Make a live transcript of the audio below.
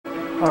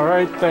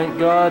Alright, thank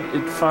God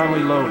it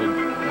finally loaded.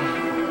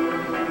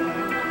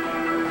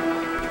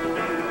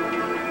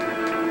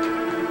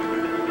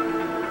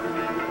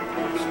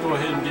 Let's go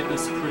ahead and get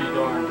this pretty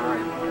darn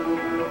bright.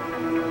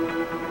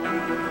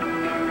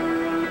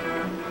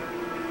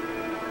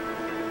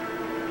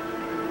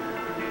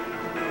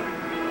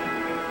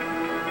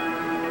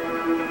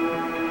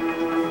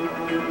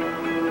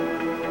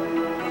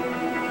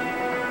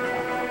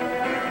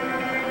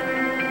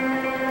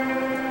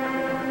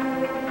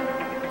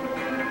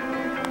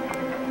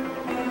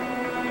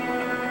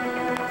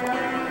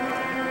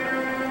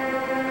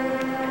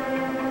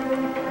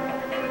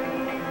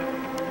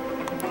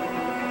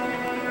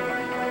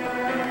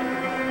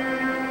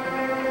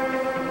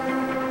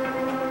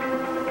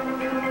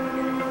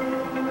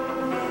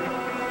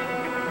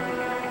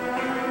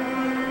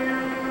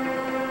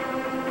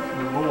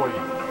 Boy.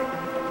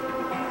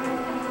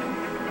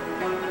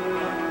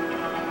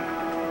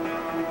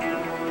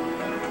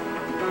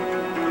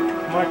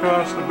 Micro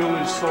has the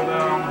ability to slow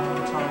down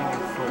one time on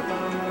foot.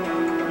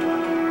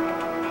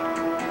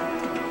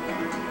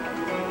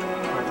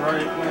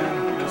 Alright, man,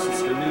 this is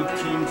the new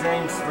King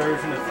James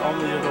version, if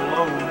only it'll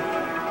load.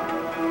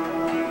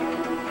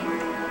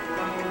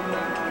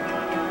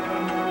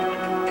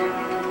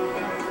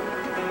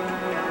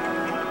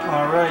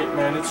 Alright,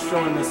 man, it's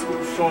showing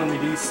me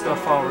these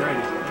stuff already,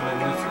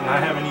 and I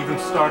haven't even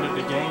started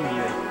the game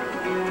yet.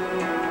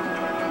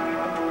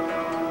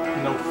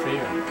 No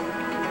fair.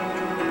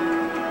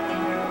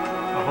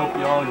 I hope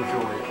y'all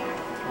enjoy it.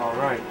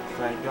 Alright,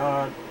 thank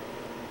God.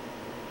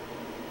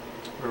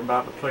 We're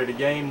about to play the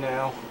game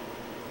now.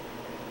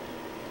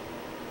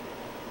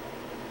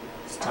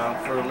 It's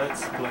time for a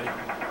Let's Play.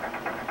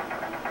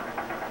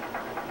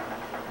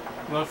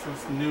 Left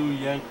with new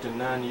Yankton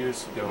 9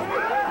 years ago.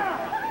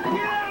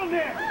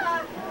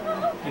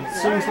 And it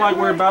seems like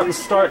we're about to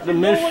start the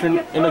mission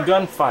in a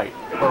gunfight.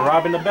 We're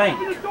robbing a bank.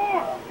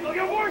 They'll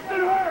get worse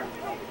than her!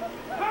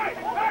 Hey!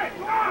 Hey!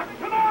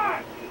 Come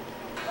on!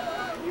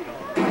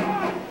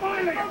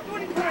 Finally!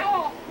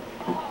 Go!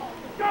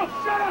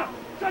 Shut up!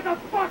 Shut the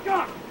fuck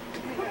up!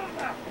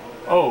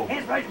 Oh.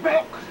 Hands right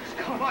back!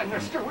 Come on,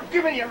 mister. We're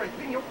giving you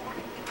everything you want.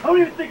 Don't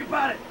even think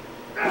about it.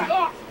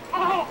 I'll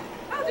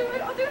do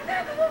it. I'll do it.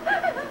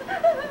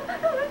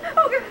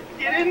 Oh, God.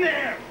 Get in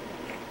there!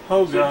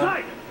 Oh, Sit God.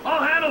 tight.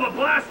 I'll handle the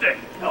blasting.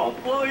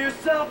 Don't blow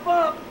yourself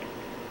up.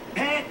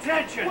 Pay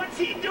attention. What's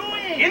he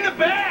doing? In the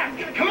back.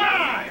 Come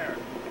on.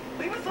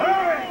 Leave us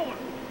alone.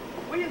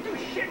 We didn't do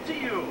shit to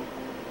you.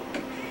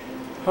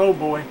 Oh,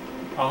 boy.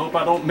 I hope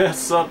I don't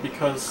mess up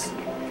because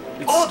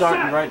it's All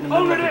starting set. right in the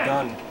middle of the Hold it in.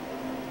 gun.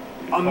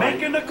 I'm Right.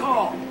 making the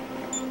call.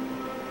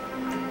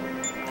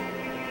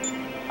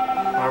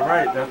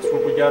 Alright, that's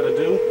what we gotta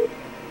do.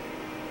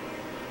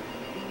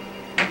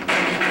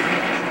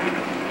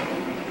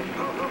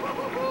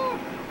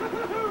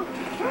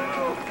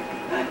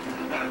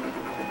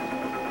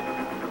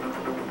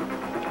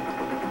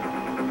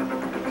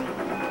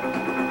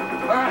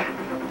 Alright,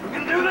 you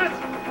gonna do this?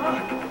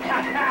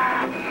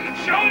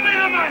 Show me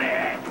the money!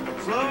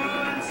 Slow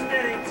and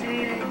steady,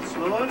 team.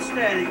 Slow and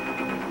steady.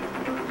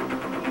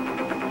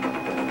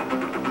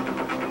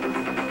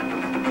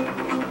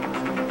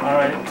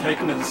 Alright,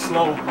 taking it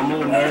slow. I'm a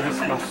little nervous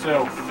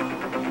myself.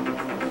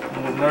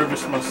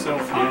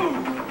 Here. Oh,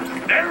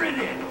 there it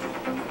is.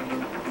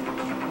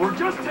 We're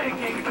just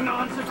taking the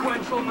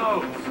non-sequential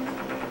notes.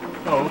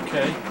 Oh,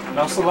 okay.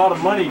 That's a lot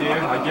of money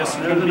there. I guess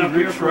I'm gonna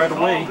be rich right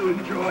away.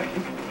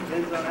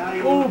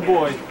 Oh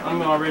boy,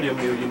 I'm already a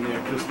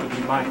millionaire just to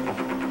be Michael.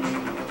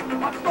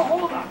 What's the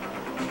holdup?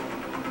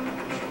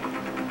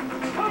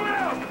 Come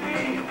out,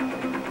 Steve!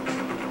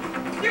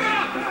 Give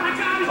up! I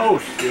got it! Oh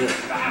shit.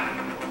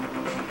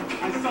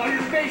 I saw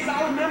your face,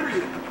 I'll remember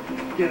you.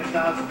 Get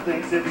 1,000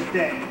 things every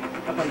day.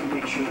 How about you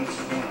make sure this is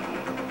one?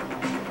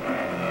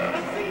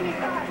 Let's see these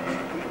guys!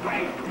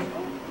 Wait!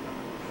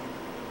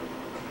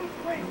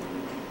 Wait!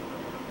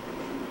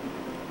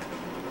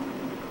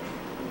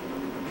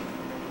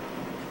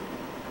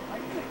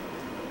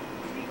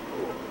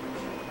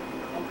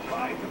 I'm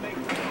trying to make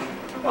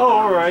sense. Oh,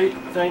 alright.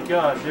 Thank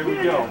God. There we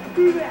go.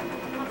 Do that!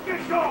 Let's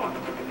get going!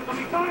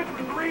 There'll be time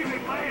for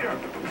grieving later!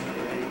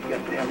 Yeah, you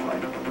got that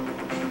right.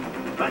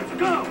 Let's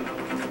go!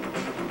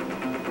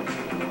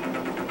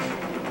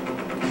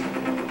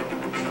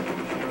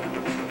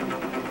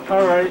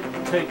 Alright,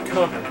 take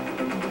cover.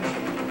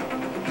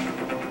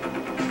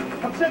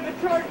 I'm setting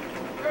the charge.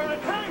 They're on a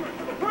timer.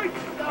 The break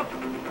stuff.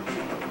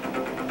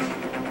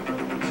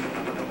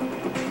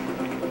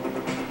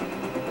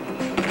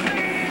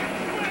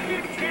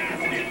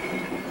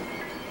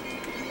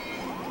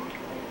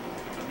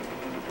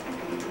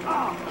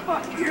 Oh,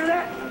 fuck. You hear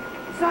that?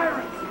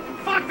 Sirens.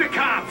 Fuck the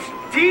cops.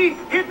 T,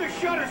 hit the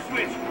shutter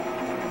switch.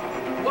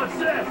 What's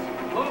this?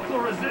 Local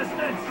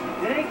resistance?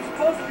 It ain't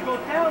supposed to go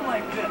down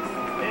like this.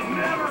 It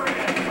never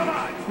is. Come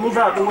on. Move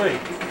out the way.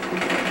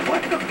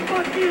 What the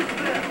fuck is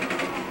this?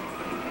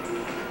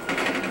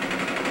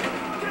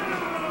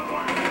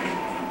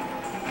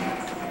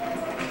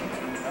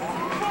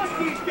 Fuck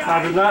these guys.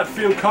 I do not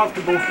feel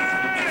comfortable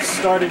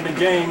starting the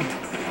game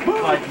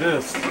like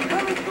this.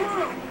 Coming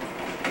through!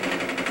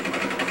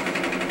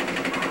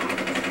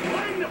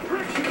 Blame the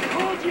pricks who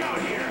called you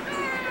out here!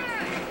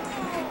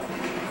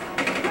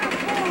 Step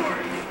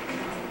forward!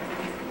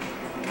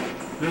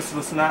 This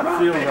does not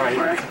feel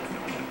right.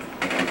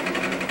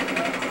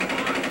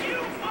 Fuck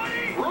you,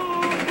 buddy!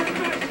 Wrong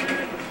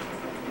profession!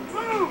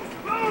 Move!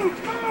 Move!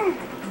 Move!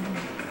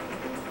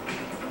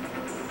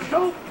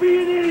 Don't be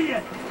an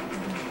idiot!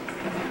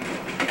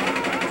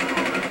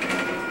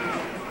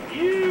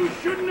 You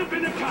shouldn't have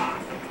been a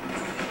cop!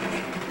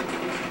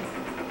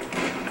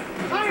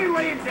 I ain't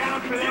laying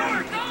down for that!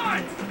 You're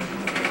not!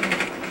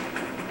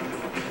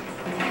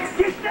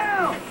 Get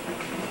down!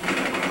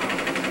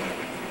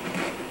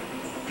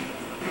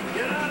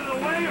 Get out of the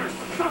way or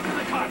suffer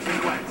the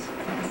consequence!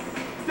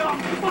 Dumb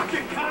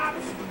fucking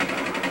cops!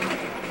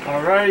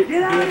 Alright,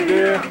 good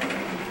there.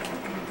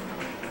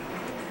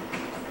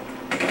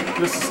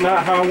 This is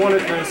not how I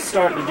wanted to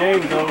start the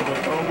game though, but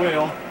oh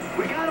well.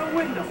 We got a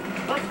window.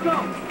 Let's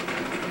go.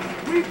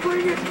 We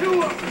bring it to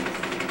them.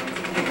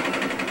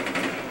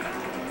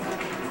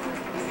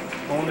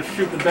 I want to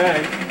shoot the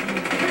bag.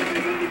 Can't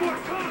get any more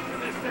cops in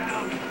this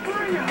town.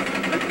 Bring them.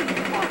 This is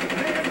fuck,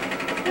 man.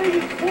 Thing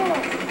is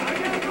closed. I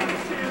got my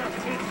share.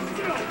 It's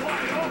still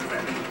wide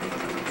open.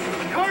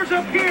 Cars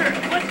up here.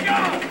 Let's go.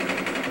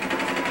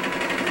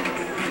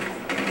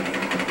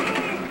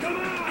 Come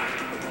on.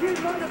 Kid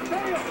might have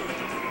failed.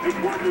 It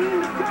wasn't in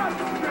the job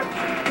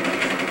description.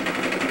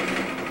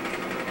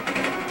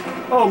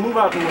 Oh, move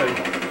out the way.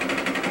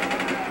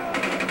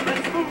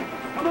 Let's move.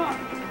 Come on.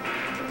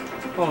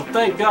 Oh,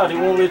 thank God it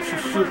won't let you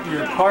shoot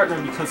your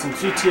partner, because in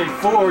GTA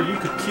 4 you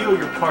could kill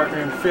your partner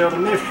and fail the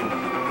mission.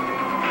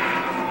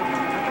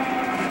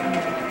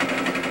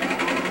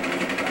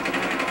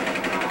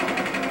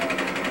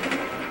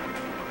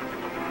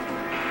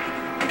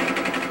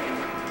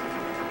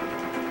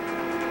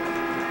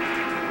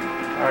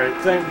 Alright,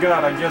 thank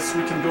God. I guess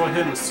we can go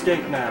ahead and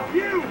escape now.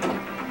 You!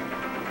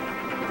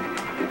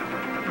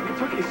 What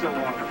took you so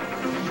long?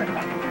 Shut the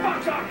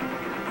fuck up!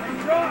 And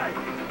drive!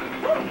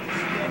 Woo!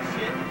 See that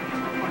shit?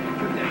 Fucking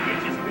put that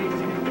bitch's face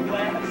in the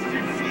glass. Did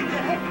you see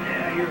that?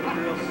 Yeah, you're a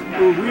real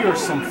smack. Ooh, we are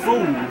some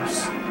fools.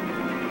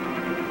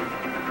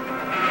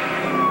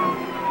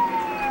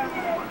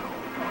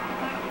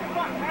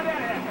 Fuck, how'd that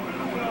happen?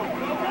 Go,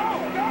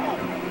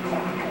 go,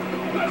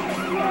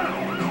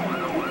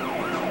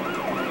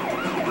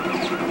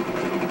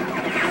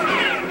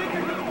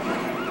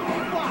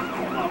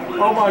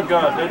 Oh my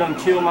God, they done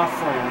killed my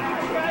friend.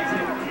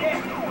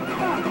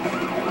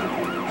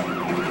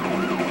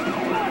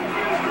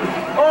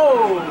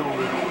 Oh!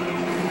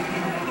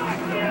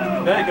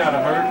 That gotta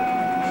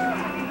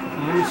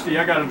hurt. Let me see,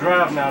 I gotta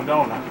drive now,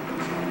 don't I?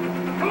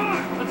 come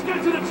on, let's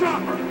get to the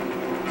chopper.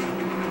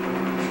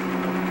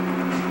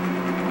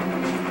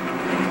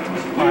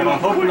 Alright, I'm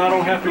hoping I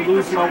don't have to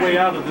lose my way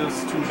out of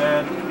this too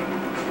bad.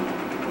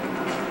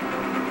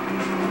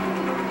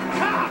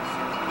 Cops!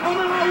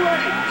 Coming our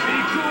way! Be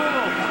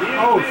cool! We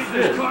ain't Oh, made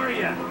shit. this car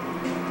yet.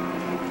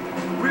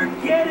 We're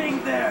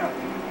getting there!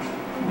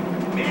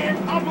 Man,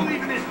 I'll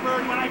believe in this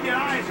bird when I get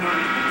eyes on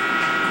it.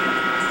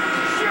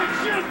 Shit,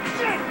 shit,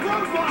 shit!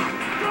 Roadblock!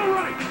 Go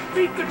right!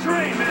 Beat the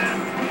train, man!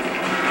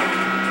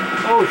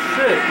 Oh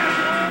shit!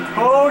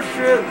 Oh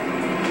shit!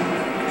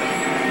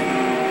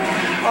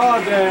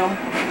 Oh damn!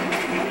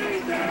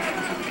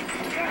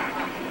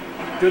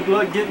 Good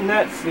luck getting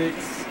that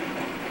fixed.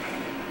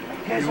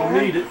 You'll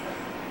need it.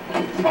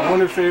 I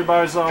wonder if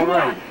everybody's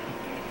alright.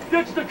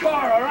 Ditch the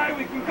car, alright?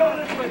 We can go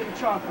this way to the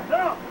chopper.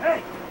 No,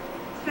 hey!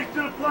 Stick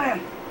to the plan.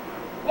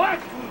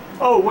 What?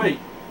 Oh wait,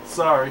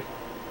 sorry.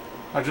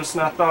 I just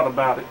not thought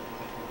about it.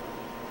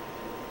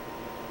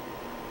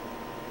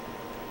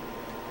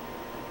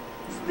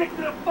 Stick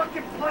to the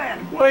fucking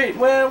plan. Wait,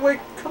 wait,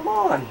 come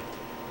on.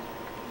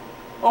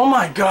 Oh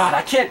my God,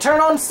 I can't turn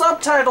on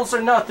subtitles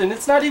or nothing.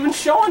 It's not even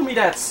showing me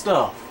that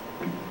stuff.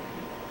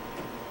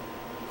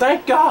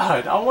 Thank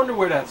God. I wonder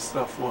where that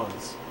stuff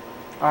was.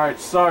 Alright,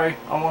 sorry.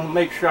 I want to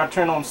make sure I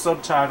turn on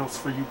subtitles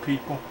for you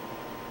people.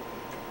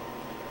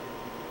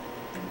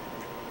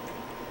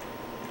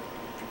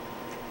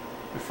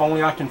 If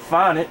only I can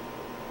find it.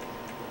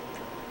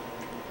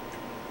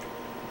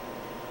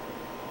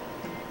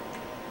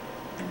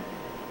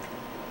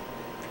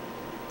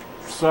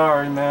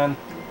 Sorry, man.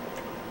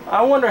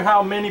 I wonder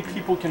how many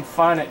people can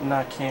find it and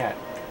I can't.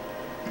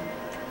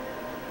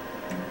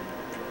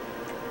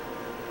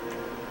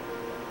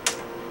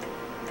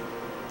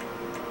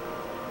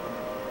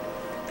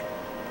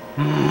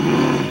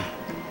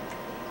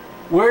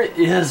 Where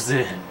is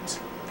it?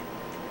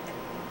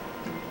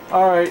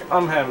 Alright,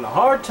 I'm having a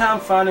hard time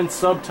finding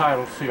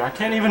subtitles here. I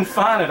can't even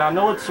find it. I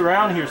know it's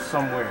around here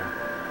somewhere.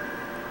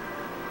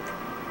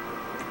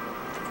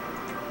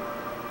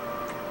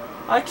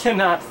 I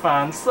cannot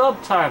find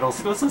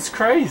subtitles. This is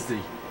crazy.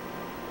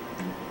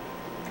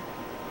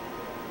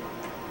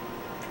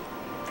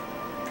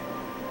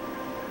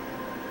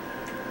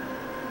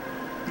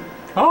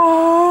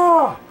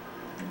 Oh!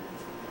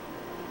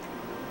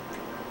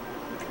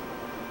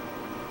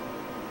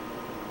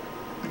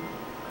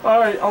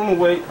 Alright, I'm gonna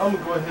wait. I'm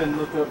gonna go ahead and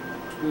look up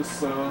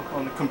this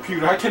on the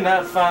computer. I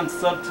cannot find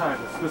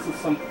subtitles. This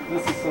is some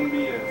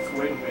BS.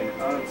 Wait a minute.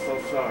 I'm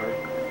so sorry.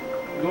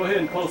 Go ahead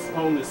and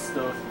postpone this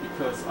stuff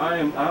because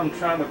I'm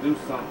trying to do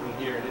something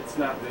here and it's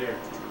not there.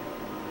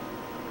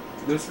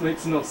 This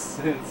makes no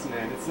sense,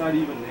 man. It's not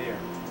even there.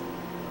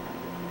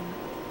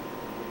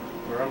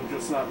 Or I'm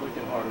just not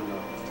looking hard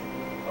enough.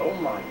 Oh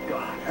my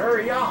God,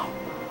 hurry up!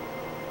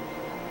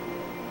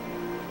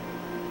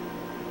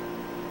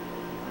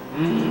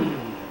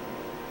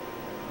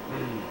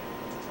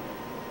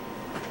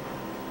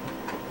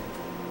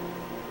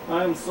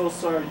 I am so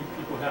sorry you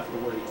people have to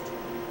wait.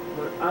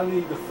 But I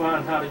need to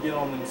find how to get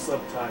on them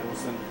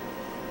subtitles,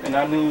 and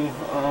I knew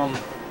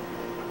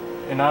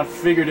and I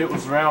figured it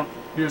was around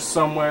here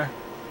somewhere.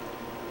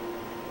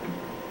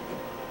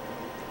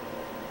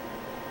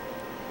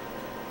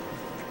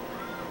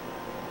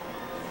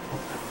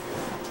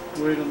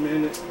 Wait a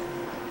minute.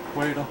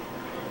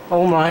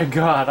 Oh my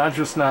God, I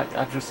just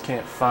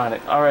can't find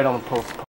it. Alright, on the post.